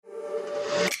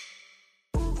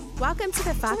Welcome to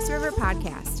the Fox River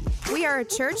Podcast. We are a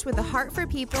church with a heart for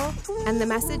people and the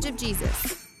message of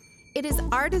Jesus. It is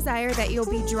our desire that you'll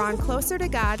be drawn closer to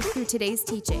God through today's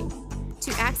teaching.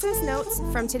 To access notes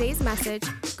from today's message,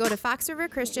 go to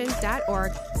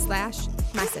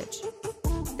foxriverchristian.org/message.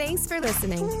 Thanks for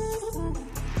listening.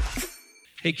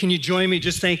 Hey, can you join me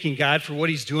just thanking God for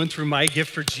what he's doing through my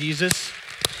gift for Jesus?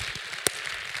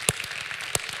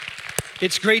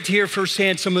 It's great to hear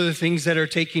firsthand some of the things that are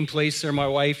taking place there. My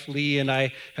wife, Lee, and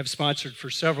I have sponsored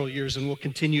for several years, and we'll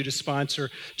continue to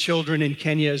sponsor children in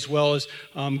Kenya as well as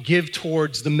give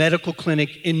towards the medical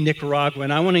clinic in Nicaragua.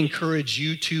 And I want to encourage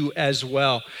you to as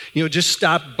well. You know, just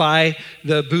stop by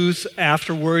the booth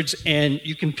afterwards, and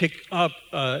you can pick up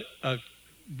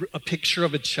a picture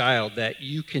of a child that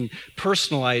you can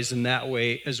personalize in that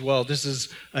way as well. This is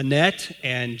Annette,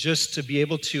 and just to be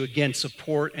able to, again,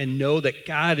 support and know that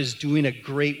God is doing a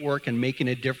great work and making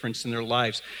a difference in their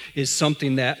lives is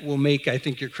something that will make, I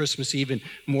think, your Christmas even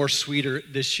more sweeter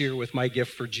this year with my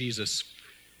gift for Jesus.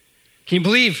 Can you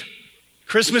believe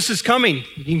Christmas is coming?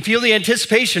 You can feel the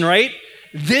anticipation, right?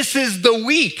 This is the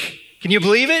week. Can you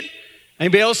believe it?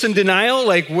 Anybody else in denial?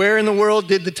 Like, where in the world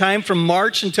did the time from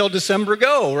March until December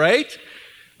go, right?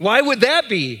 Why would that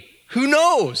be? Who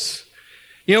knows?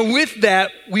 You know, with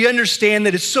that, we understand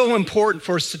that it's so important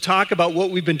for us to talk about what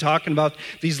we've been talking about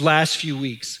these last few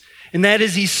weeks. And that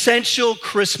is essential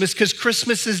Christmas, because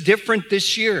Christmas is different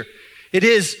this year. It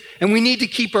is. And we need to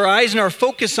keep our eyes and our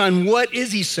focus on what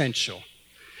is essential.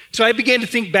 So I began to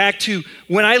think back to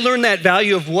when I learned that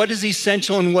value of what is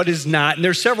essential and what is not. And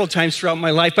there's several times throughout my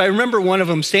life, but I remember one of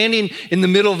them standing in the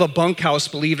middle of a bunkhouse,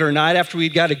 believe it or not, after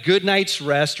we'd got a good night's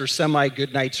rest or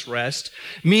semi-good night's rest.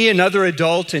 Me, another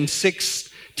adult, and 6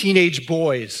 teenage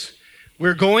boys.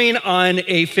 We're going on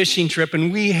a fishing trip,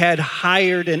 and we had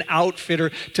hired an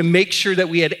outfitter to make sure that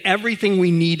we had everything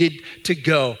we needed to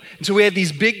go. And so we had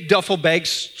these big duffel bags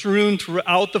strewn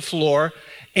throughout the floor,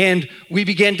 and we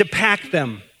began to pack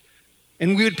them.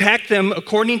 And we would pack them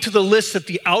according to the list that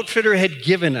the outfitter had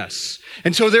given us.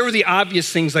 And so there were the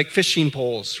obvious things like fishing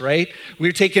poles, right? We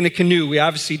were taking a canoe. We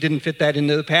obviously didn't fit that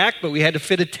into the pack, but we had to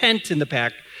fit a tent in the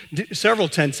pack. Several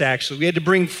tents, actually. We had to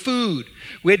bring food.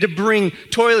 We had to bring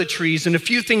toiletries and a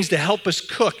few things to help us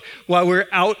cook while we were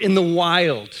out in the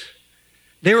wild.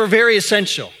 They were very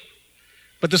essential.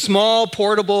 But the small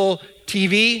portable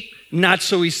TV, not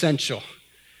so essential.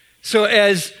 So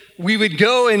as we would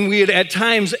go and we would at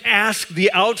times ask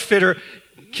the outfitter,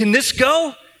 can this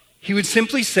go? He would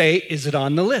simply say, is it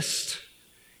on the list?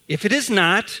 If it is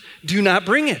not, do not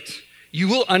bring it. You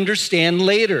will understand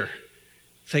later.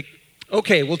 It's like,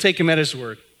 okay, we'll take him at his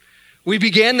word. We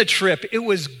began the trip. It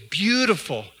was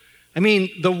beautiful. I mean,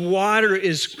 the water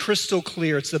is crystal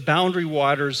clear. It's the boundary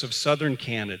waters of southern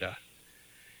Canada.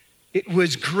 It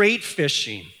was great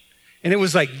fishing. And it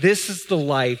was like, this is the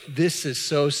life. This is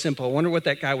so simple. I wonder what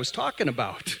that guy was talking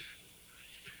about.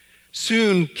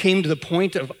 Soon came to the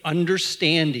point of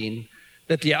understanding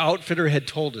that the outfitter had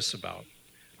told us about.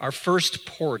 Our first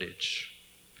portage.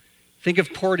 Think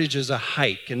of portage as a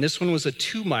hike, and this one was a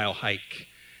 2-mile hike.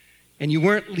 And you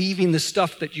weren't leaving the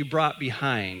stuff that you brought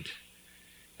behind.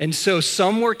 And so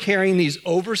some were carrying these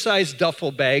oversized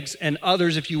duffel bags, and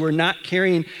others, if you were not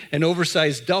carrying an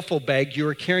oversized duffel bag, you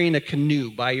were carrying a canoe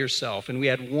by yourself. And we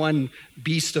had one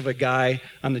beast of a guy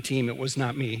on the team. It was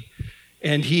not me.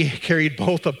 And he carried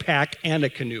both a pack and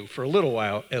a canoe for a little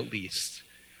while at least.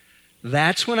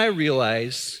 That's when I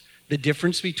realized the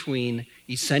difference between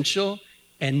essential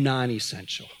and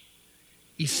non-essential.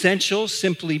 Essential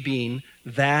simply being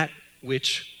that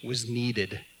which was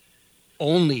needed.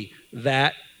 Only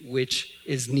that which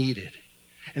is needed.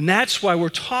 And that's why we're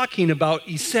talking about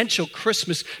essential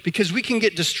Christmas, because we can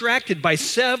get distracted by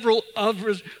several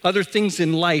other things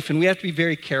in life, and we have to be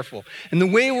very careful. And the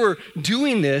way we're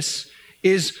doing this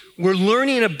is we're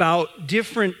learning about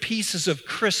different pieces of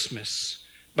Christmas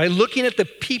by looking at the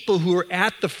people who are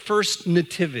at the first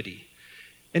nativity.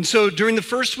 And so during the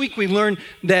first week, we learned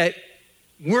that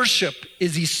worship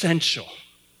is essential.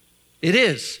 It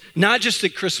is, not just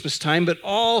at Christmas time, but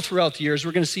all throughout the years.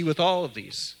 We're going to see with all of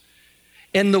these.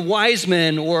 And the wise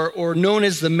men, or known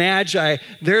as the Magi,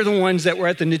 they're the ones that were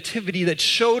at the nativity that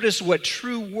showed us what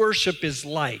true worship is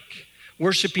like,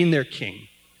 worshiping their king.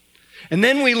 And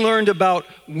then we learned about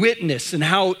witness and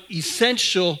how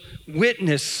essential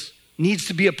witness needs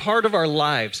to be a part of our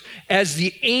lives. As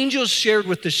the angels shared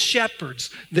with the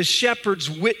shepherds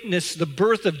witnessed the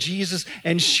birth of Jesus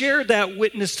and shared that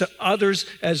witness to others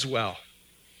as well.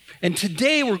 And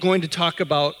today we're going to talk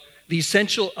about the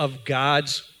essential of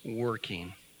God's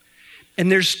working.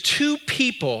 And there's 2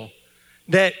 people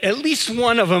that at least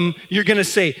one of them, you're going to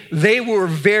say, they were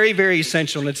very, very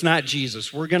essential, and it's not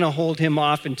Jesus. We're going to hold him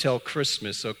off until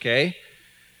Christmas, okay?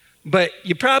 But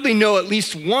you probably know at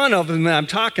least one of them that I'm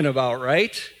talking about,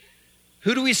 right?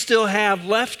 Who do we still have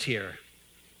left here?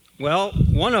 Well,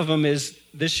 one of them is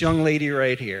this young lady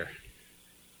right here.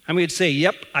 I would say,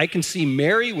 yep, I can see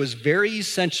Mary was very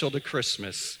essential to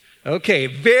Christmas. Okay,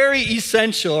 very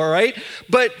essential, all right?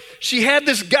 But she had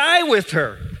this guy with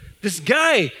her. This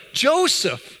guy,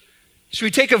 Joseph. Should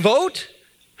we take a vote?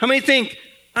 How many think,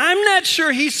 I'm not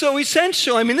sure he's so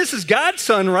essential? I mean, this is God's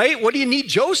son, right? What do you need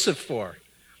Joseph for?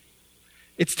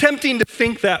 It's tempting to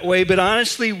think that way, but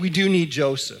honestly, we do need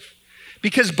Joseph.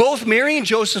 Because both Mary and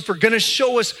Joseph are going to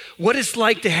show us what it's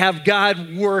like to have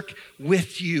God work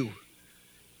with you,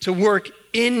 to work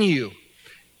in you.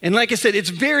 And like I said,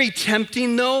 it's very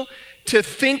tempting, though, to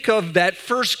think of that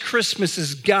first Christmas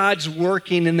as God's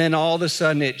working, and then all of a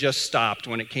sudden it just stopped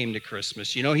when it came to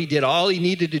Christmas. You know, he did all he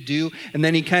needed to do, and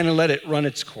then he kind of let it run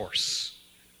its course.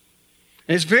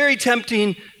 And it's very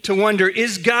tempting to wonder,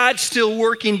 is God still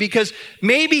working? Because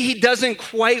maybe he doesn't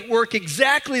quite work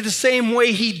exactly the same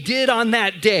way he did on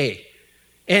that day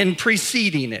and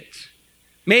preceding it.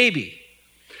 Maybe.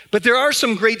 But there are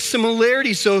some great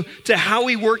similarities to how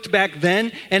he worked back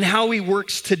then and how he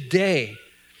works today.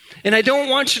 And I don't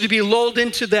want you to be lulled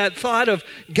into that thought of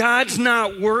God's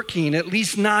not working, at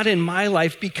least not in my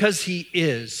life, because he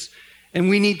is. And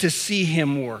we need to see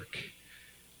him work.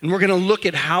 And we're going to look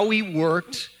at how he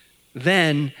worked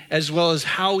then as well as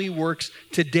how he works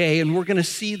today. And we're going to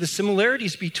see the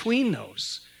similarities between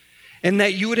those. And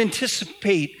that you would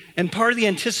anticipate, and part of the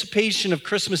anticipation of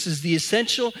Christmas is the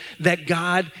essential that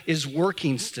God is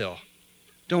working still.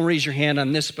 Don't raise your hand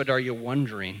on this, but are you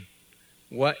wondering,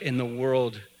 what in the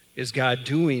world is God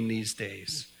doing these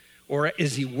days? Or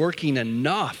is he working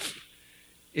enough?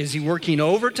 Is he working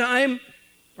overtime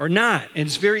or not? And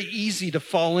it's very easy to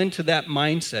fall into that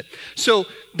mindset. So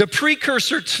the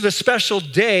precursor to the special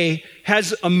day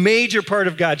has a major part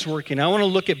of God's working. I want to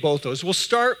look at both those. We'll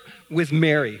start with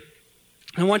Mary.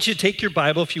 I want you to take your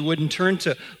Bible, if you would, and turn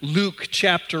to Luke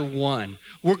chapter 1.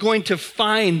 We're going to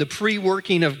find the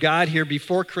pre-working of God here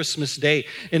before Christmas Day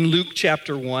in Luke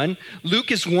chapter 1.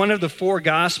 Luke is one of the four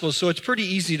Gospels, so it's pretty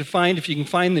easy to find. If you can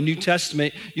find the New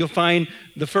Testament, you'll find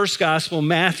the first Gospel,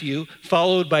 Matthew,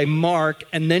 followed by Mark,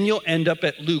 and then you'll end up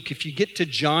at Luke. If you get to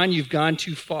John, you've gone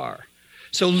too far.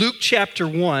 So Luke chapter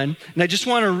 1, and I just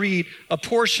want to read a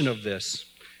portion of this.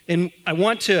 And I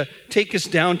want to take us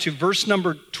down to verse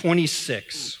number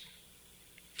 26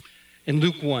 in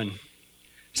Luke 1. It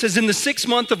says, in the 6th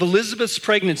month of Elizabeth's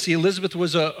pregnancy, Elizabeth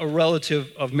was a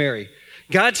relative of Mary,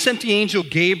 God sent the angel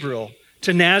Gabriel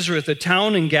to Nazareth, a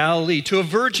town in Galilee, to a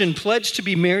virgin pledged to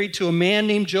be married to a man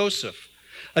named Joseph,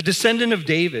 a descendant of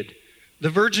David. The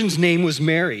virgin's name was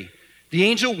Mary. The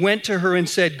angel went to her and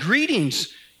said,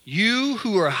 greetings, you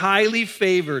who are highly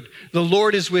favored, the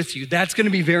Lord is with you. That's going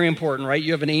to be very important, right?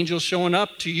 You have an angel showing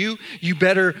up to you. You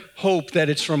better hope that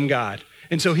it's from God.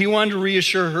 And so he wanted to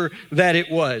reassure her that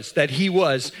it was, that he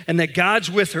was, and that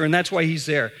God's with her, and that's why he's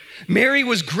there. Mary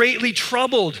was greatly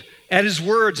troubled at his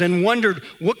words and wondered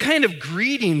what kind of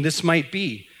greeting this might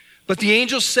be. But the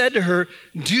angel said to her,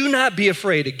 do not be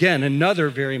afraid. Again, another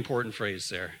very important phrase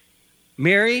there.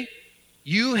 Mary,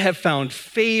 you have found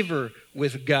favor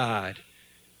with God.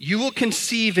 You will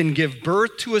conceive and give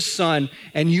birth to a son,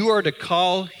 and you are to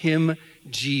call him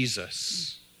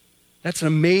Jesus. That's an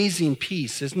amazing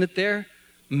piece, isn't it there?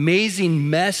 Amazing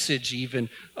message even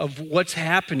of what's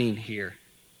happening here.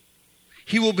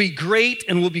 He will be great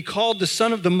and will be called the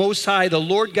Son of the Most High. The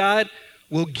Lord God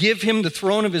will give him the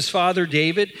throne of his father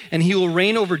David, and he will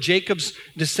reign over Jacob's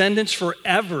descendants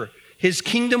forever. His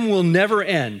kingdom will never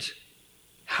end.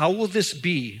 How will this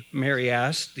be? Mary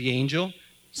asked the angel,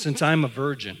 since I'm a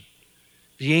virgin.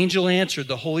 The angel answered,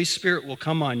 the Holy Spirit will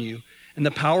come on you, and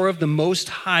the power of the Most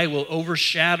High will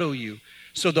overshadow you.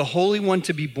 So the Holy One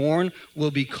to be born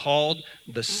will be called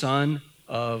the Son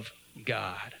of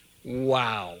God.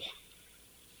 Wow.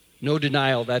 No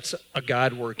denial, that's a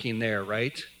God working there,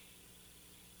 right?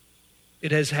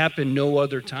 It has happened no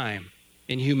other time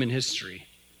in human history.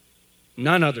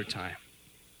 None other time.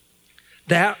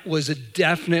 That was a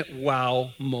definite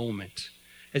wow moment.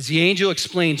 As the angel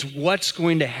explains what's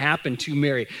going to happen to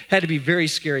Mary, it had to be a very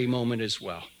scary moment as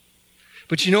well.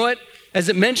 But you know what? As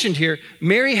it mentioned here,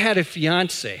 Mary had a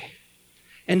fiance.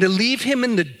 And to leave him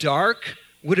in the dark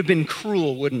would have been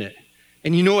cruel, wouldn't it?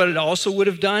 And you know what it also would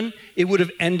have done? It would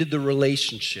have ended the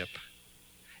relationship.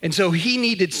 And so he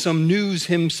needed some news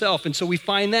himself. And so we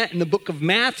find that in the book of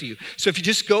Matthew. So if you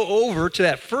just go over to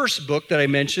that first book that I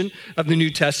mentioned of the New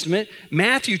Testament,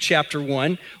 Matthew chapter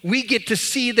 1, we get to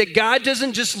see that God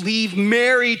doesn't just leave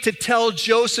Mary to tell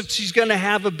Joseph she's going to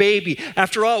have a baby.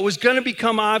 After all, it was going to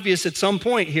become obvious at some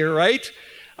point here, right?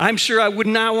 I'm sure I would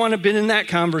not want to have been in that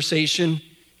conversation.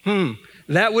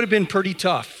 That would have been pretty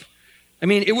tough. I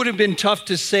mean, it would have been tough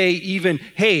to say even,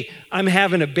 hey, I'm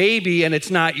having a baby and it's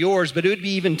not yours, but it would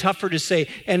be even tougher to say,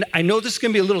 and I know this is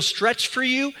going to be a little stretch for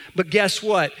you, but guess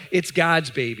what? It's God's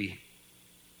baby.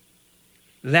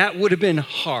 That would have been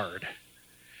hard.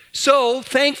 So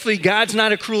thankfully, God's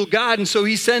not a cruel God, and so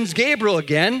he sends Gabriel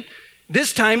again,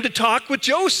 this time to talk with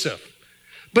Joseph.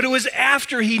 But it was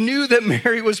after he knew that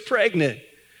Mary was pregnant.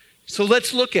 So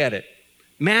let's look at it.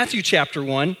 Matthew chapter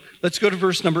 1, let's go to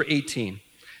verse number 18.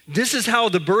 This is how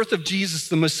the birth of Jesus,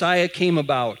 the Messiah, came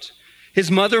about. His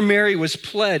mother Mary was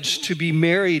pledged to be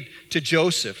married to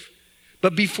Joseph.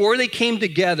 But before they came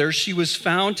together, she was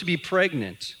found to be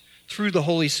pregnant through the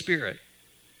Holy Spirit.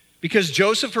 Because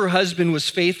Joseph, her husband, was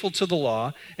faithful to the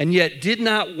law and yet did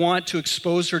not want to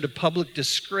expose her to public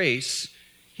disgrace,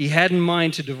 he had in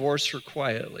mind to divorce her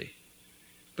quietly.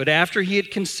 But after he had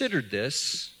considered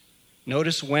this,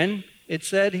 notice when it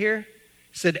said here?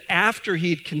 It said after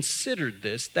he had considered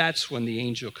this, that's when the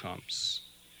angel comes.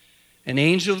 An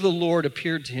angel of the Lord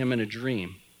appeared to him in a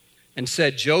dream and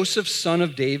said, Joseph, son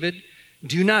of David,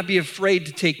 do not be afraid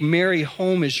to take Mary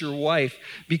home as your wife,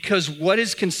 because what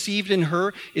is conceived in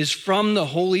her is from the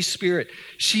Holy Spirit.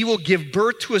 She will give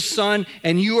birth to a son,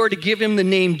 and you are to give him the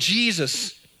name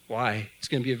Jesus. Why? It's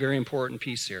going to be a very important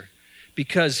piece here.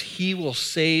 Because he will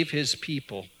save his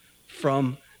people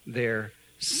from their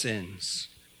sins.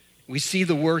 We see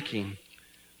the working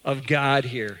of God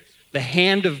here, the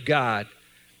hand of God,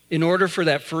 in order for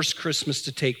that first Christmas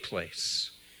to take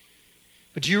place.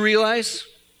 But do you realize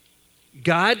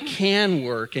God can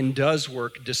work and does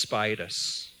work despite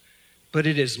us, but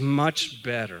it is much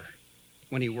better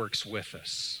when he works with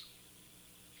us.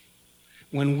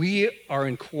 When we are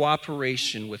in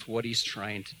cooperation with what he's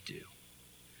trying to do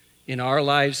in our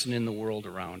lives and in the world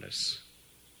around us.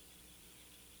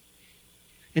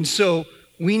 And so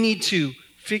we need to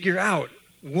figure out,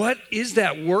 what is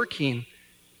that working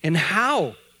and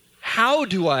how? How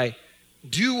do I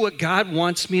do what God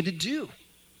wants me to do?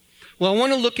 Well, I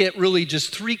want to look at really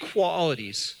just 3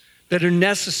 qualities that are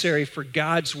necessary for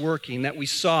God's working that we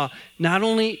saw not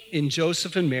only in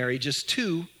Joseph and Mary, just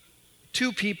two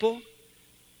people,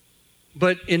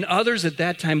 but in others at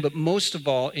that time, but most of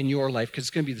all in your life, because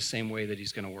it's going to be the same way that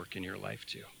he's going to work in your life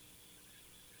too.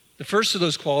 The first of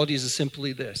those qualities is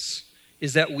simply this,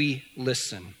 is that we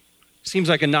listen. Seems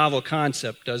like a novel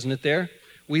concept, doesn't it there?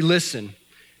 We listen.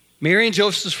 Mary and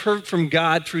Joseph heard from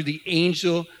God through the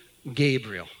angel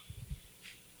Gabriel.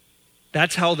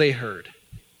 That's how they heard.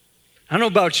 I don't know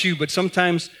about you, but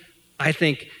sometimes I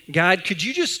think, God, could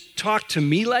you just talk to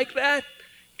me like that?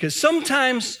 Because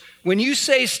sometimes when you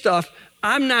say stuff,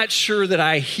 I'm not sure that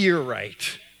I hear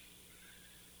right.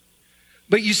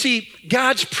 But you see,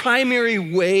 God's primary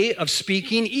way of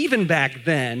speaking, even back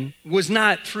then, was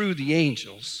not through the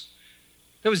angels.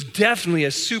 That was definitely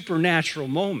a supernatural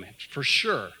moment, for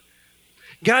sure.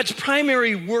 God's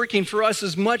primary working for us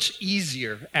is much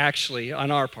easier, actually,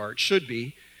 on our part, should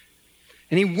be.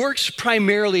 And he works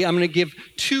primarily, I'm going to give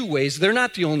 2 ways. They're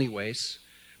not the only ways,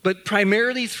 but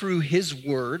primarily through his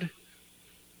word,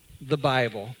 the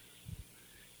Bible,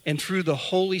 and through the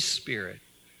Holy Spirit,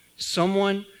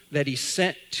 someone that he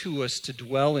sent to us to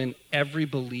dwell in every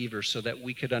believer so that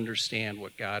we could understand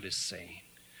what God is saying.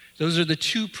 Those are the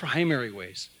 2 primary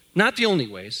ways, not the only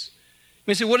ways. You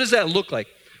may say, what does that look like?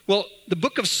 Well, the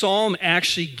book of Psalm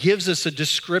actually gives us a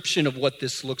description of what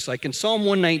this looks like. In Psalm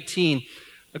 119,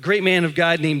 a great man of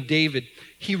God named David,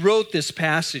 he wrote this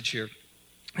passage here.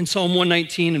 In Psalm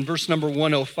 119 and verse number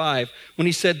 105, when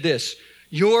he said this,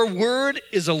 your word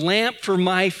is a lamp for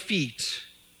my feet,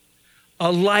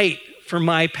 a light for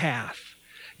my path.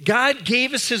 God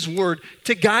gave us his word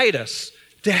to guide us,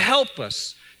 to help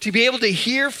us, to be able to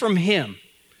hear from him.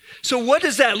 So what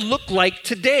does that look like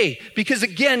today? Because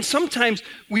again, sometimes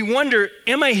we wonder,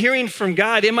 am I hearing from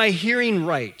God? Am I hearing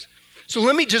right? So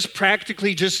let me just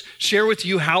practically just share with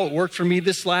you how it worked for me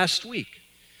this last week.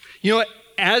 You know,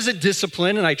 as a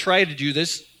discipline, and I try to do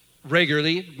this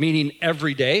regularly, meaning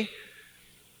every day,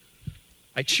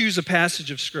 I choose a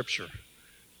passage of scripture.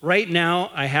 Right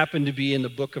now, I happen to be in the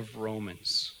book of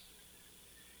Romans.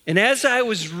 And as I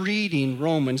was reading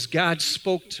Romans, God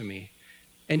spoke to me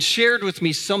and shared with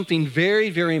me something very,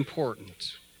 very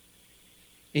important.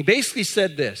 He basically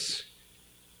said this.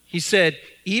 He said,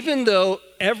 even though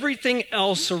everything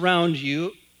else around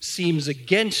you seems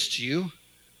against you,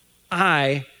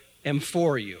 I am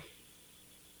for you.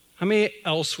 How many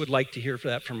else would like to hear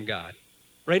that from God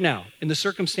right now in the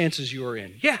circumstances you are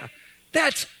in? Yeah,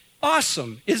 that's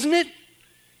awesome, isn't it?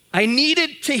 I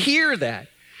needed to hear that.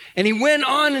 And he went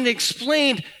on and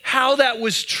explained how that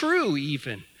was true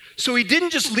even. So he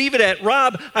didn't just leave it at,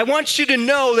 Rob, I want you to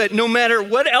know that no matter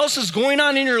what else is going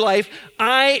on in your life,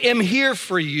 I am here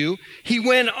for you. He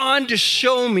went on to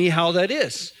show me how that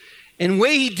is. And the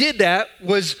way he did that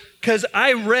was because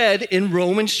I read in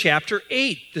Romans chapter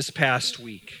 8 this past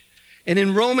week. And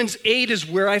in Romans 8 is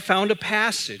where I found a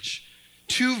passage,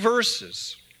 2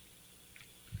 verses.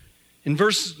 In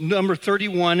verse number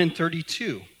 31 and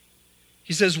 32,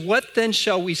 he says, what then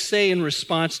shall we say in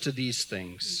response to these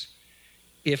things?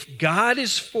 If God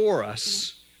is for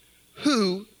us,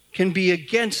 who can be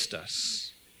against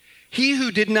us? He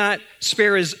who did not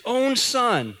spare his own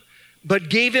son, but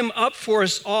gave him up for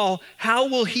us all, how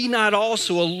will he not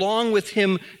also, along with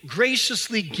him,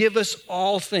 graciously give us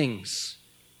all things?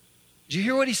 Did you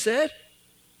hear what he said?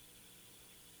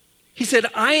 He said,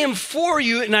 I am for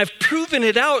you, and I've proven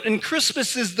it out, and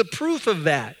Christmas is the proof of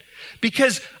that,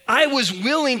 because I was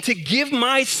willing to give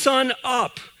my son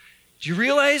up. Do you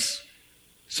realize?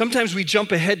 Sometimes we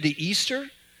jump ahead to Easter,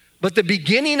 but the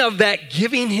beginning of that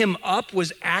giving him up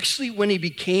was actually when he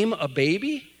became a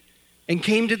baby and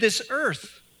came to this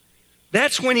earth.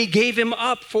 That's when he gave him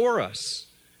up for us,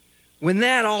 when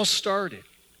that all started.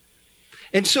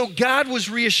 And so God was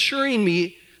reassuring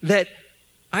me that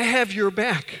I have your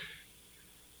back.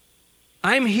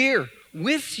 I'm here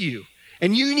with you.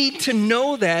 And you need to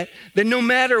know that no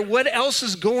matter what else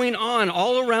is going on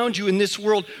all around you in this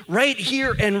world, right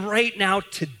here and right now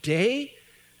today,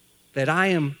 that I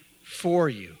am for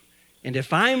you. And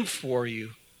if I'm for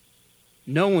you,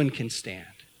 no one can stand.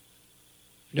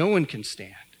 No one can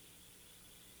stand.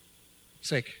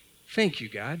 It's like, thank you,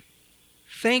 God.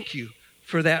 Thank you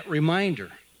for that reminder.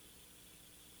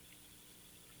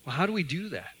 Well, how do we do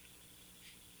that?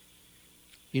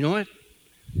 You know what?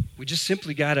 We just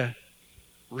simply got to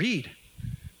read.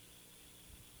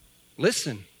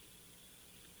 Listen.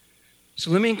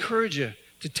 So let me encourage you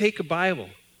to take a Bible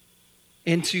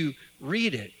and to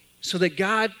read it so that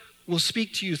God will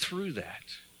speak to you through that.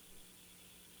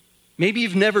 Maybe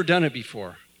you've never done it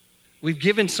before. We've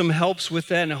given some helps with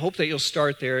that, and I hope that you'll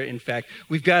start there. In fact,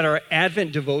 we've got our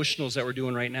Advent devotionals that we're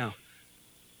doing right now.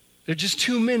 They're just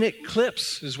 2-minute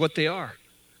clips is what they are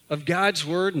of God's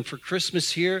word, and for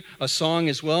Christmas here, a song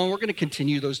as well. And we're going to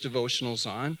continue those devotionals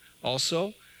on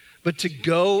also. But to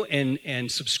go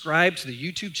and subscribe to the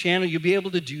YouTube channel, you'll be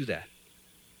able to do that.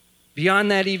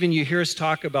 Beyond that, even you hear us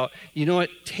talk about, you know what,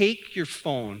 take your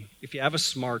phone, if you have a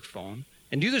smartphone,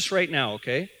 and do this right now,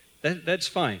 okay? That's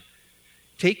fine.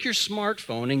 Take your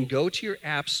smartphone and go to your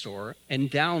app store and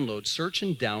search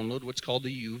and download what's called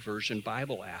the YouVersion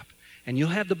Bible app. And you'll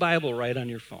have the Bible right on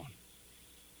your phone.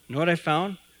 You know what I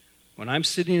found? When I'm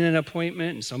sitting in an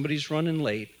appointment and somebody's running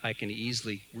late, I can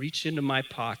easily reach into my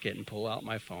pocket and pull out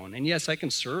my phone. And yes, I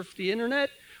can surf the internet,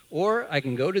 or I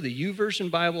can go to the YouVersion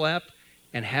Bible app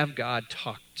and have God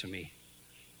talk to me.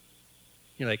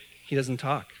 You're like, he doesn't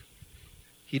talk.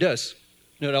 He does.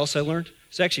 You know what else I learned?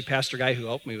 It's actually Pastor Guy who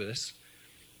helped me with this.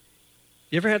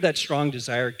 You ever had that strong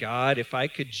desire, God, if I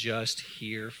could just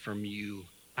hear from you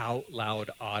out loud,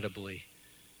 audibly?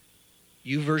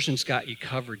 YouVersion's got you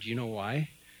covered. You know why?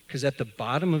 Because at the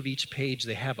bottom of each page,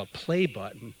 they have a play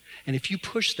button. And if you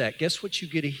push that, guess what you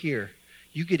get to hear?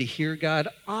 You get to hear God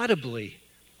audibly.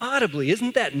 Audibly.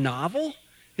 Isn't that novel?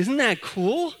 Isn't that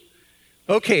cool?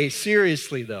 Okay,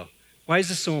 seriously though. Why is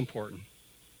this so important?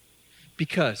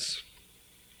 Because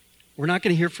we're not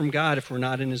going to hear from God if we're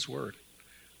not in his word.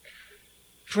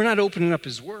 If we're not opening up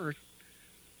his word,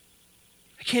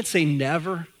 I can't say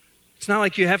never. It's not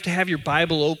like you have to have your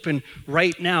Bible open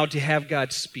right now to have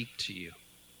God speak to you.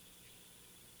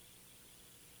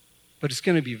 But it's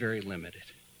going to be very limited.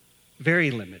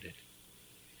 Very limited.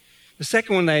 The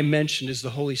second one that I mentioned is the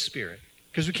Holy Spirit,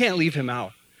 because we can't leave him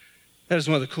out. That is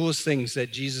one of the coolest things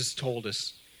that Jesus told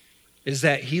us, is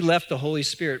that he left the Holy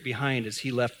Spirit behind as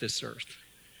he left this earth.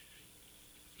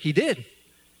 He did,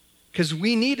 because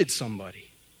we needed somebody.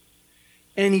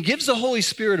 And he gives the Holy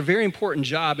Spirit a very important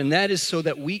job, and that is so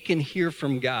that we can hear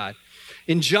from God.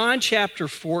 In John chapter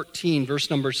 14, verse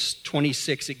number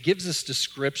 26, it gives us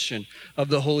description of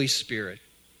the Holy Spirit.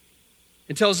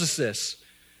 It tells us this: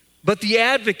 but the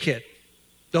advocate,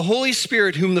 the Holy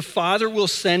Spirit, whom the Father will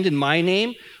send in my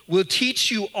name, will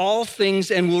teach you all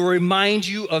things and will remind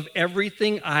you of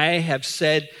everything I have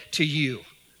said to you.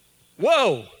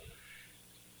 Whoa!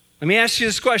 Let me ask you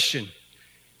this question.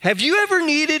 Have you ever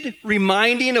needed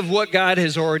reminding of what God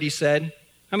has already said?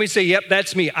 How many say, yep,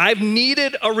 that's me. I've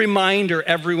needed a reminder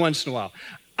every once in a while.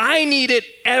 I need it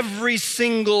every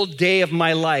single day of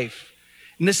my life.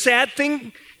 And the sad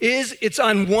thing is, it's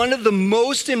on one of the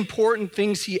most important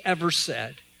things he ever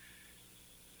said.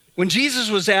 When Jesus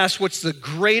was asked, what's the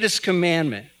greatest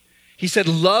commandment? He said,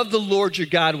 love the Lord your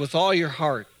God with all your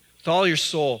heart, with all your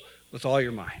soul, with all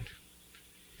your mind.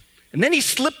 And then he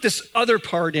slipped this other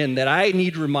part in that I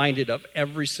need reminded of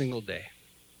every single day.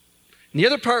 And the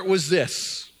other part was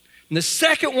this. And the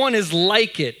second one is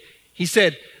like it. He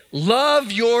said,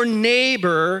 love your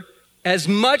neighbor as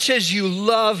much as you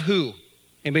love who?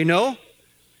 Anybody know?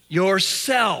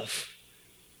 Yourself.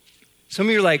 Some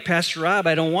of you are like, Pastor Rob,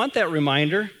 I don't want that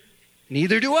reminder.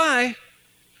 Neither do I.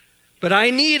 But I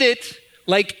need it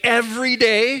like every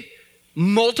day,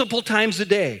 multiple times a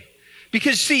day.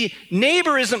 Because see,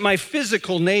 neighbor isn't my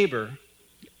physical neighbor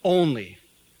only.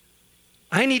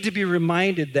 I need to be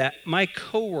reminded that my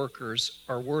coworkers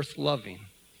are worth loving.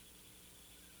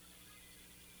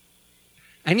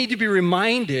 I need to be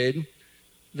reminded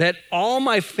that all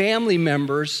my family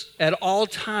members at all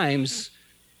times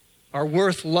are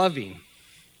worth loving.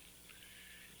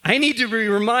 I need to be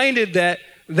reminded that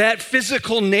that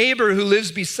physical neighbor who lives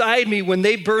beside me, when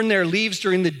they burn their leaves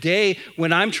during the day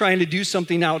when I'm trying to do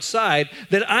something outside,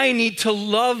 that I need to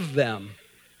love them.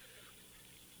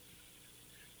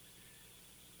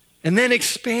 And then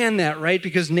expand that, right?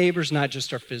 Because neighbor's not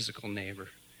just our physical neighbor.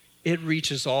 It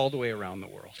reaches all the way around the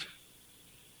world.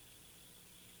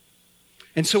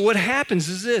 And so what happens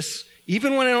is this.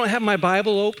 Even when I don't have my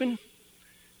Bible open,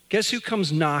 guess who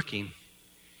comes knocking?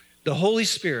 The Holy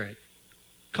Spirit.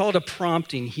 Called a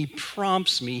prompting. He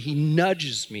prompts me. He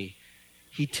nudges me.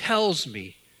 He tells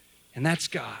me. And that's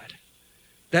God.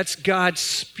 That's God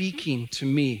speaking to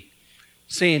me,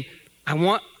 saying,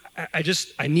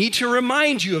 I need to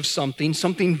remind you of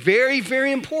something very,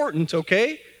 very important,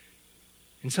 okay?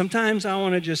 And sometimes I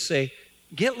want to just say,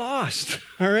 get lost,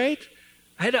 all right?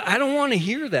 I don't want to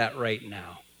hear that right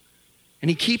now. And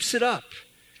he keeps it up,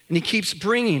 and he keeps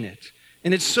bringing it.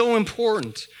 And it's so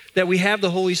important that we have the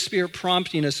Holy Spirit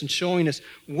prompting us and showing us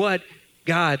what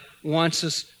God wants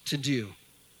us to do.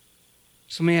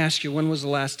 So let me ask you, when was the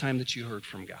last time that you heard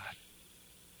from God?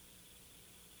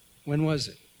 When was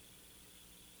it?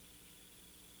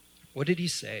 What did he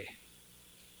say?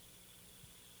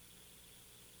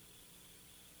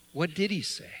 What did he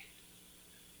say?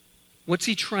 What's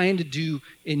he trying to do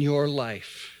in your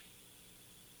life?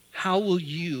 How will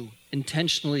you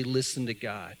intentionally listen to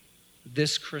God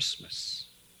this Christmas?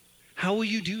 How will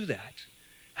you do that?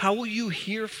 How will you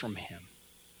hear from him?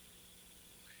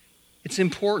 It's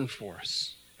important for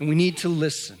us, and we need to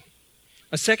listen.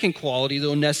 A second quality,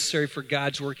 though necessary for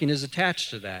God's working, is attached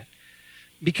to that.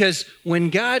 Because when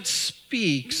God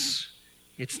speaks,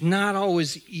 it's not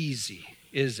always easy,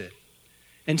 is it?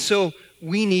 And so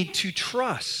we need to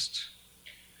trust.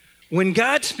 When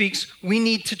God speaks, we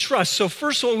need to trust. So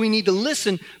first of all, we need to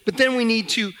listen, but then we need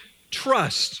to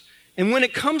trust. And when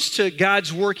it comes to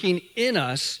God's working in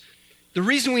us, the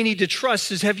reason we need to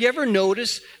trust is, have you ever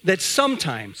noticed that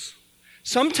sometimes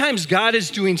God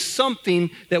is doing something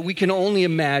that we can only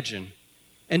imagine,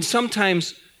 and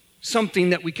sometimes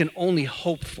something that we can only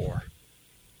hope for?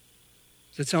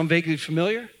 Does that sound vaguely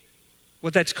familiar?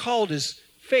 What that's called is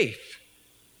faith,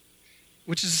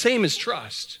 which is the same as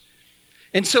trust.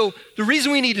 And so the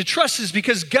reason we need to trust is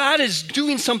because God is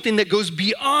doing something that goes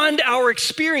beyond our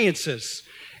experiences.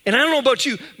 And I don't know about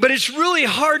you, but it's really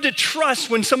hard to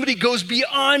trust when somebody goes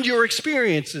beyond your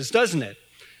experiences, doesn't it?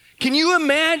 Can you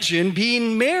imagine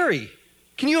being Mary?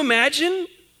 Can you imagine,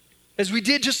 as we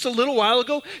did just a little while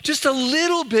ago, just a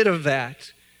little bit of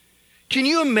that? Can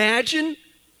you imagine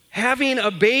having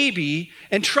a baby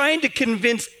and trying to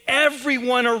convince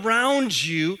everyone around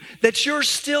you that you're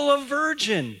still a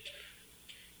virgin?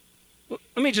 Well,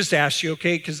 let me just ask you,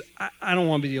 okay, because I don't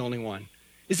want to be the only one.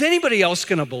 Is anybody else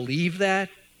going to believe that?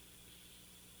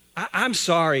 I'm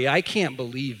sorry, I can't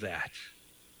believe that.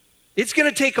 It's going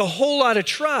to take a whole lot of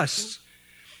trust.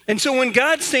 And so when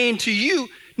God's saying to you,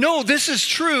 no, this is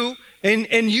true,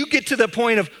 and you get to the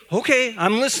point of, okay,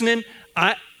 I'm listening,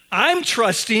 I'm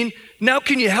trusting, now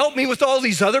can you help me with all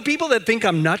these other people that think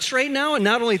I'm nuts right now, and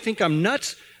not only think I'm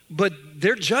nuts, but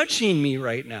they're judging me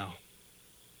right now?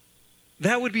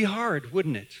 That would be hard,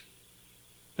 wouldn't it?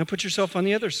 Now put yourself on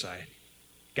the other side.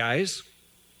 Guys,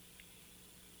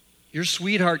 your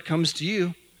sweetheart comes to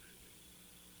you,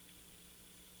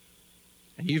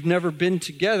 and you've never been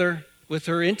together with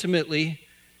her intimately,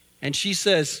 and she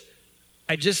says,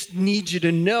 I just need you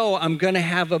to know I'm going to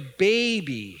have a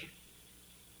baby.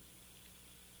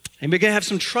 Anybody going to have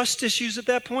some trust issues at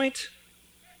that point?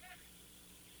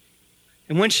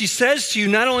 And when she says to you,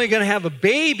 not only going to have a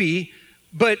baby,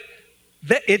 but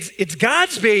that it's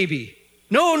God's baby.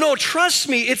 No, trust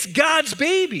me, it's God's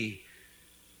baby.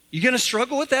 You going to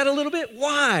struggle with that a little bit?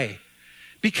 Why?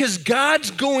 Because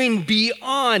God's going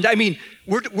beyond. I mean,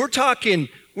 we're talking,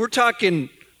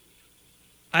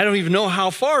 I don't even know how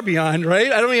far beyond,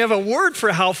 right? I don't even have a word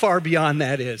for how far beyond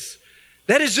that is.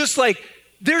 That is just like,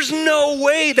 there's no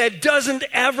way that doesn't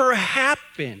ever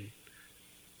happen.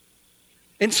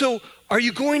 And so, are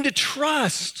you going to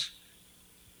trust?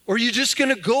 Or are you just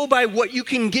going to go by what you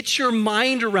can get your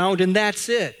mind around and that's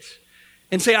it?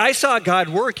 And say, I saw God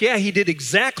work. Yeah, he did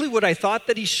exactly what I thought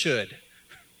that he should.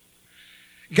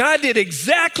 God did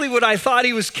exactly what I thought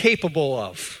he was capable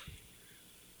of.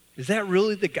 Is that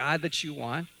really the God that you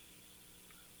want?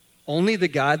 Only the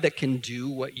God that can do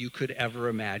what you could ever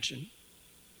imagine.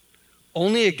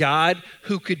 Only a God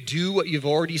who could do what you've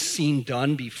already seen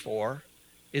done before.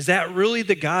 Is that really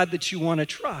the God that you want to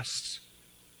trust?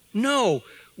 No,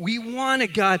 we want a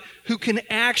God who can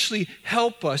actually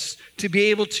help us to be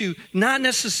able to not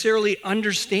necessarily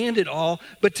understand it all,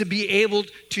 but to be able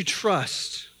to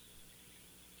trust.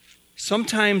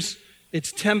 Sometimes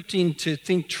it's tempting to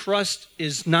think trust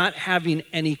is not having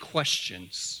any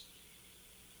questions.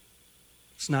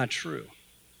 It's not true.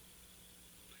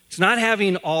 It's not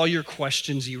having all your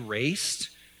questions erased.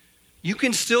 You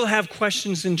can still have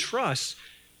questions and trust.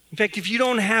 In fact, if you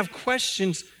don't have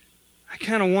questions, I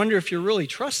kind of wonder if you're really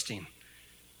trusting. You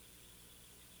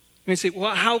may say,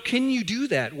 well, how can you do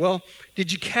that? Well,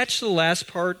 did you catch the last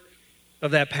part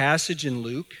of that passage in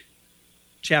Luke,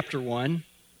 chapter 1?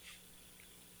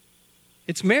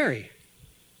 It's Mary.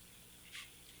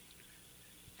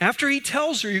 After he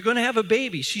tells her you're going to have a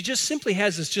baby, she just simply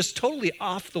has this just totally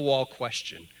off-the-wall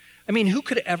question. I mean, who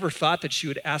could have ever thought that she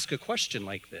would ask a question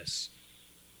like this?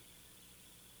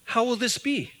 How will this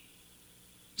be,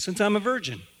 since I'm a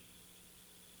virgin?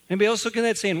 Anybody else looking at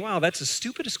that saying, wow, that's the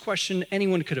stupidest question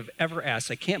anyone could have ever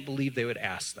asked. I can't believe they would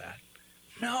ask that.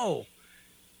 No,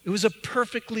 it was a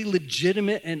perfectly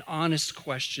legitimate and honest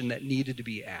question that needed to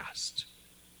be asked.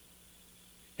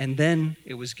 And then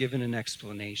it was given an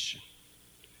explanation.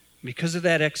 Because of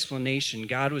that explanation,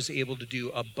 God was able to do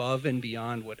above and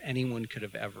beyond what anyone could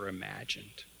have ever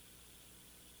imagined.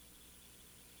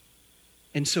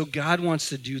 And so God wants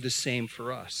to do the same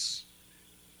for us.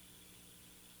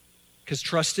 Because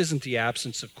trust isn't the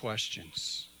absence of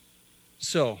questions.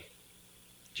 So,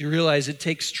 do you realize it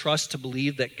takes trust to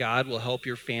believe that God will help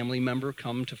your family member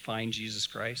come to find Jesus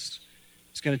Christ?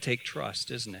 It's going to take trust,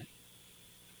 isn't it?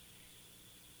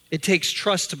 It takes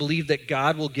trust to believe that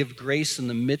God will give grace in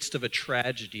the midst of a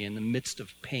tragedy, in the midst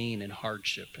of pain and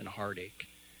hardship and heartache.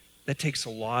 That takes a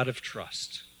lot of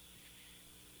trust.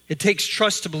 It takes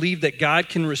trust to believe that God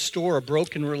can restore a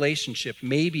broken relationship.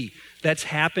 Maybe that's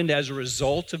happened as a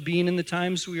result of being in the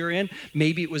times we are in.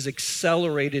 Maybe it was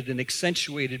accelerated and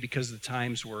accentuated because of the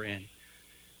times we're in.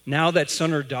 Now that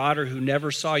son or daughter who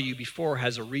never saw you before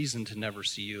has a reason to never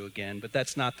see you again, but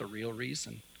that's not the real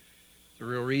reason. The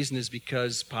real reason is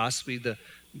because possibly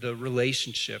the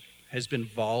relationship has been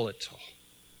volatile.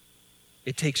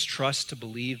 It takes trust to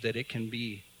believe that it can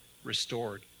be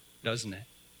restored, doesn't it?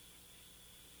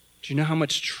 Do you know how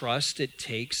much trust it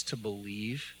takes to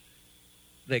believe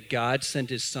that God sent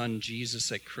his son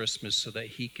Jesus at Christmas so that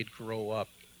he could grow up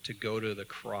to go to the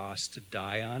cross, to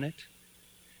die on it?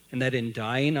 And that in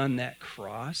dying on that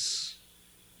cross,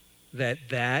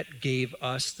 that gave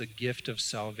us the gift of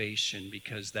salvation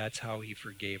because that's how he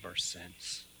forgave our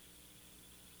sins.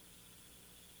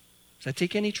 Does that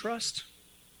take any trust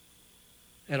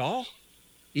at all?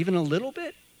 Even a little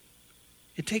bit?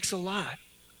 It takes a lot.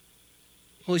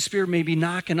 Holy Spirit may be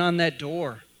knocking on that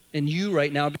door in you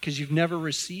right now because you've never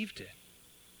received it.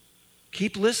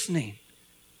 Keep listening.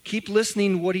 Keep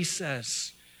listening what he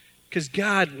says because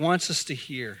God wants us to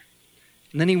hear.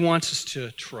 And then he wants us to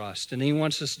trust. And then he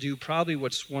wants us to do probably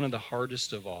what's one of the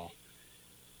hardest of all.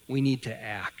 We need to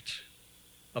act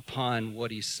upon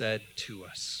what he said to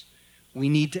us. We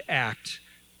need to act.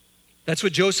 That's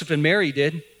what Joseph and Mary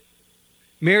did.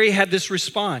 Mary had this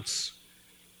response.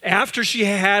 After she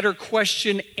had her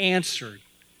question answered,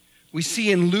 we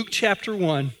see in Luke chapter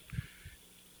 1,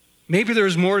 maybe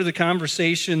there's more to the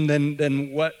conversation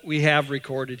than what we have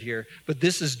recorded here, but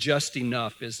this is just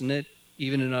enough, isn't it?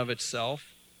 Even in and of itself.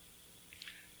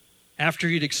 After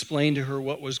he'd explained to her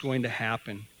what was going to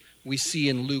happen, we see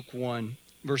in Luke 1,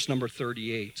 verse number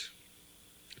 38,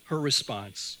 her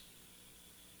response.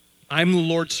 I'm the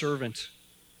Lord's servant,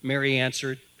 Mary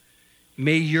answered.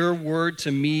 May your word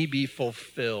to me be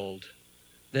fulfilled.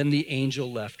 Then the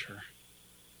angel left her.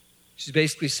 She's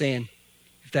basically saying,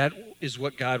 if that is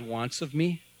what God wants of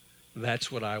me,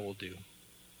 that's what I will do.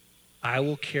 I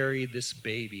will carry this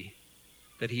baby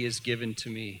that he has given to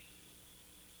me.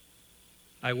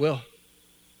 I will.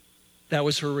 That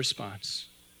was her response.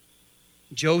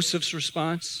 Joseph's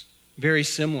response, very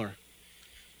similar.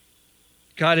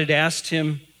 God had asked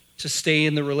him to stay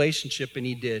in the relationship, and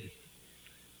he did. It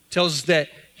tells us that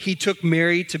he took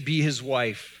Mary to be his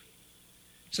wife.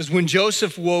 It says, when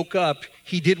Joseph woke up,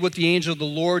 he did what the angel of the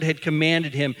Lord had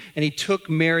commanded him, and he took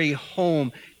Mary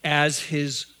home as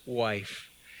his wife.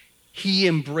 He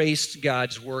embraced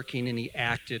God's working, and he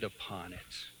acted upon it.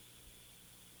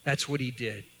 That's what he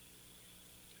did.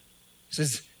 It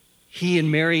says, he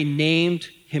and Mary named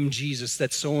him Jesus.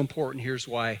 That's so important. Here's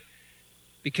why.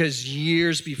 Because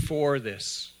years before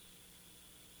this,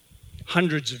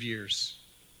 hundreds of years,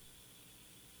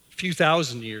 a few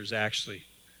thousand years actually,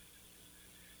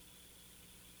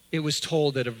 it was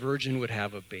told that a virgin would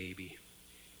have a baby.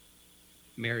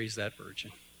 Mary's that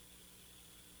virgin.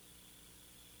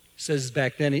 It says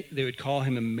back then they would call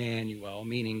him Emmanuel,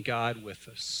 meaning God with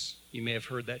us. You may have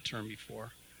heard that term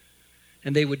before.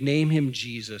 And they would name him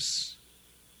Jesus.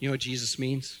 You know what Jesus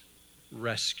means?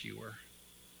 Rescuer.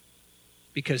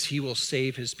 Because he will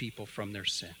save his people from their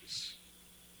sins.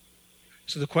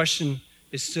 So the question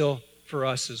is still for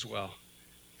us as well.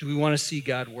 Do we want to see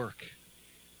God work?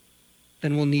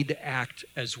 Then we'll need to act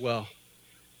as well.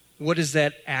 What does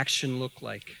that action look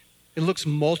like? It looks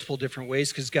multiple different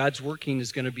ways because God's working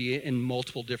is going to be in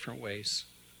multiple different ways.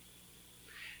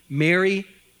 Mary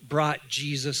brought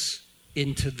Jesus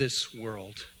into this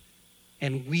world,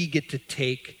 and we get to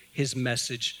take his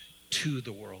message to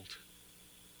the world.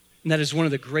 And that is one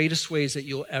of the greatest ways that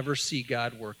you'll ever see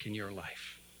God work in your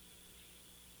life.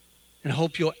 And I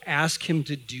hope you'll ask him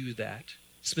to do that,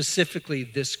 specifically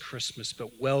this Christmas,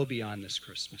 but well beyond this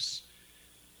Christmas.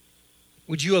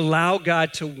 Would you allow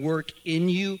God to work in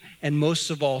you and most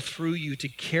of all through you to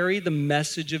carry the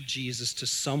message of Jesus to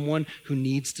someone who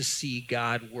needs to see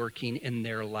God working in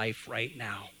their life right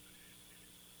now?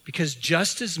 Because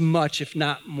just as much, if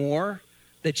not more,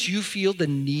 that you feel the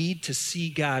need to see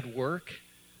God work,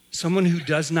 someone who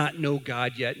does not know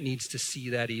God yet needs to see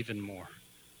that even more.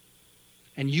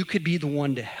 And you could be the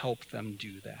one to help them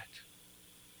do that.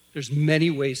 There's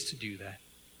many ways to do that.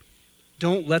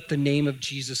 Don't let the name of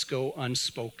Jesus go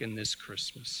unspoken this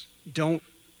Christmas. Don't.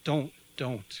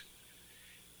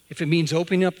 If it means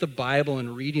opening up the Bible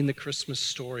and reading the Christmas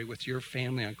story with your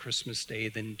family on Christmas Day,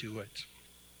 then do it.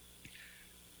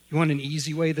 You want an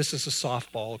easy way? This is a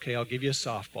softball, okay? I'll give you a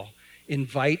softball.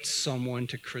 Invite someone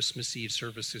to Christmas Eve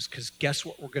services, because guess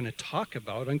what we're going to talk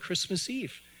about on Christmas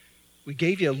Eve? We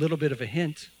gave you a little bit of a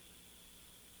hint.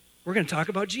 We're going to talk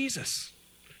about Jesus.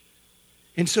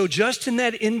 And so just in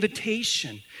that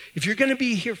invitation, if you're going to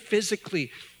be here physically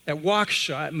at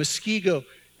Waukesha, at Muskego,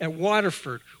 at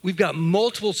Waterford, we've got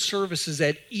multiple services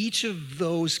at each of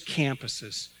those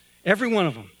campuses, every one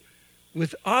of them,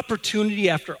 with opportunity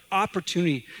after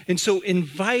opportunity. And so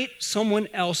invite someone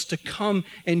else to come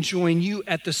and join you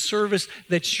at the service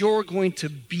that you're going to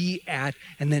be at,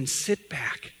 and then sit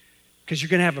back, because you're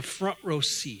going to have a front row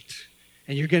seat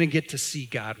and you're going to get to see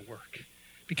God work,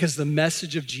 because the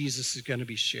message of Jesus is going to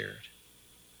be shared.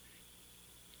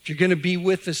 If you're going to be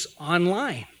with us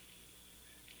online,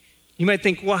 you might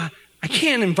think, well, I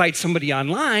can't invite somebody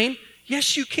online.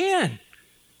 Yes, you can.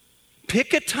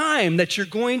 Pick a time that you're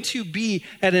going to be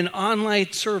at an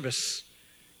online service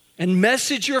and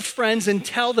message your friends and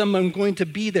tell them I'm going to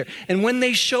be there. And when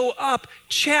they show up,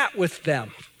 chat with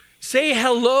them. Say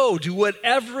hello, do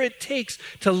whatever it takes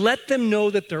to let them know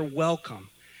that they're welcome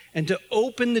and to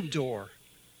open the door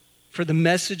for the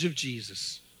message of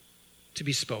Jesus to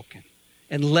be spoken.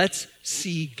 And let's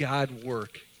see God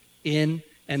work in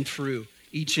and through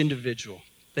each individual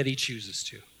that he chooses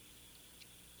to.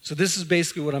 So this is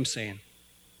basically what I'm saying.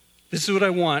 This is what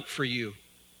I want for you.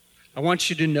 I want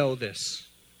you to know this.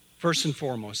 First and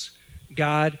foremost,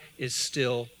 God is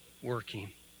still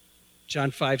working.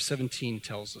 John 5:17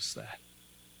 tells us that.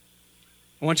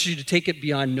 I want you to take it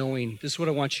beyond knowing. This is what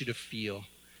I want you to feel.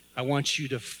 I want you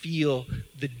to feel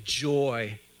the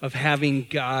joy of having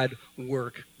God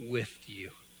work with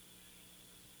you.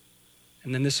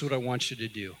 And then this is what I want you to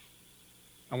do.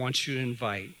 I want you to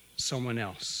invite someone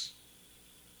else.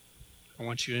 I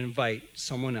want you to invite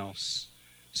someone else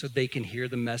so they can hear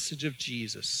the message of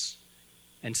Jesus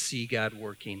and see God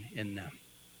working in them.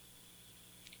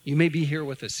 You may be here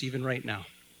with us even right now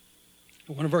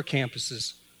at one of our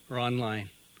campuses or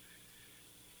online.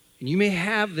 And you may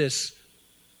have this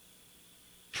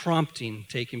prompting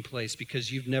taking place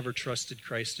because you've never trusted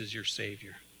Christ as your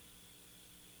Savior.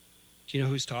 Do you know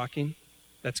who's talking?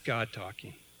 That's God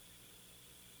talking.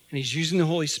 And he's using the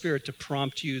Holy Spirit to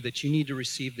prompt you that you need to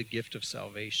receive the gift of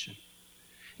salvation.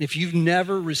 And if you've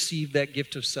never received that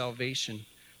gift of salvation,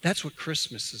 that's what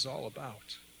Christmas is all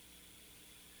about.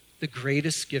 The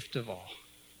greatest gift of all.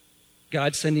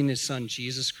 God sending his son,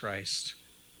 Jesus Christ,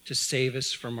 to save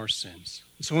us from our sins.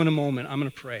 And so in a moment, I'm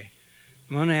going to pray.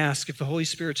 I'm going to ask if the Holy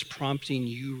Spirit's prompting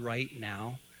you right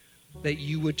now that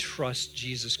you would trust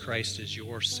Jesus Christ as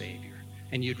your Savior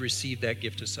and you'd receive that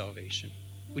gift of salvation.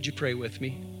 Would you pray with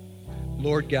me?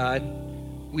 Lord God,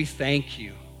 we thank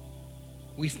you.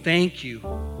 We thank you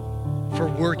for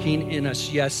working in us,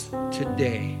 yes,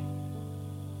 today.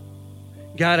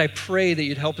 God, I pray that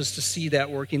you'd help us to see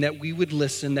that working, that we would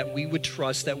listen, that we would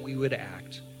trust, that we would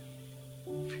act.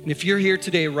 And if you're here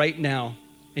today right now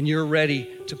and you're ready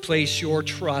to place your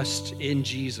trust in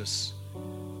Jesus,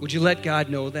 would you let God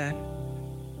know that?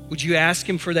 Would you ask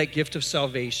him for that gift of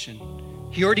salvation?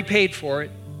 He already paid for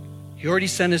it. He already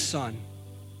sent his son.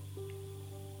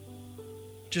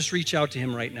 Just reach out to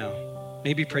him right now.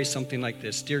 Maybe pray something like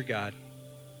this. Dear God,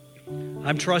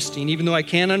 I'm trusting, even though I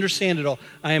can't understand it all,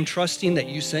 I am trusting that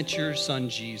you sent your son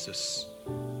Jesus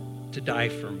to die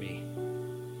for me,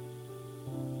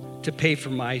 to pay for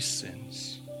my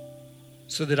sins,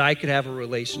 so that I could have a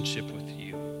relationship with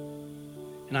you.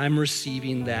 And I'm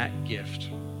receiving that gift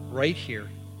right here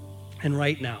and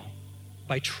right now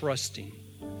by trusting,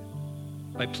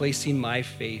 by placing my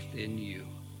faith in you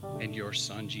and your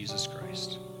son, Jesus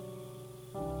Christ.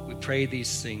 We pray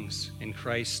these things in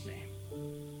Christ's name.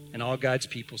 And all God's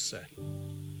people said,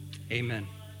 amen.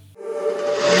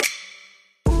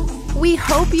 We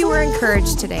hope you were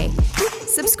encouraged today.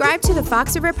 Subscribe to the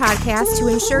Fox River Podcast to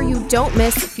ensure you don't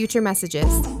miss future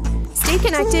messages. Stay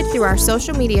connected through our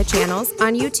social media channels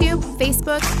on YouTube,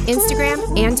 Facebook,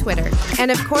 Instagram, and Twitter.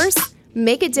 And of course,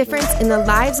 make a difference in the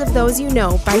lives of those you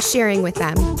know by sharing with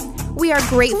them. We are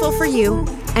grateful for you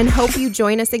and hope you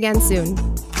join us again soon.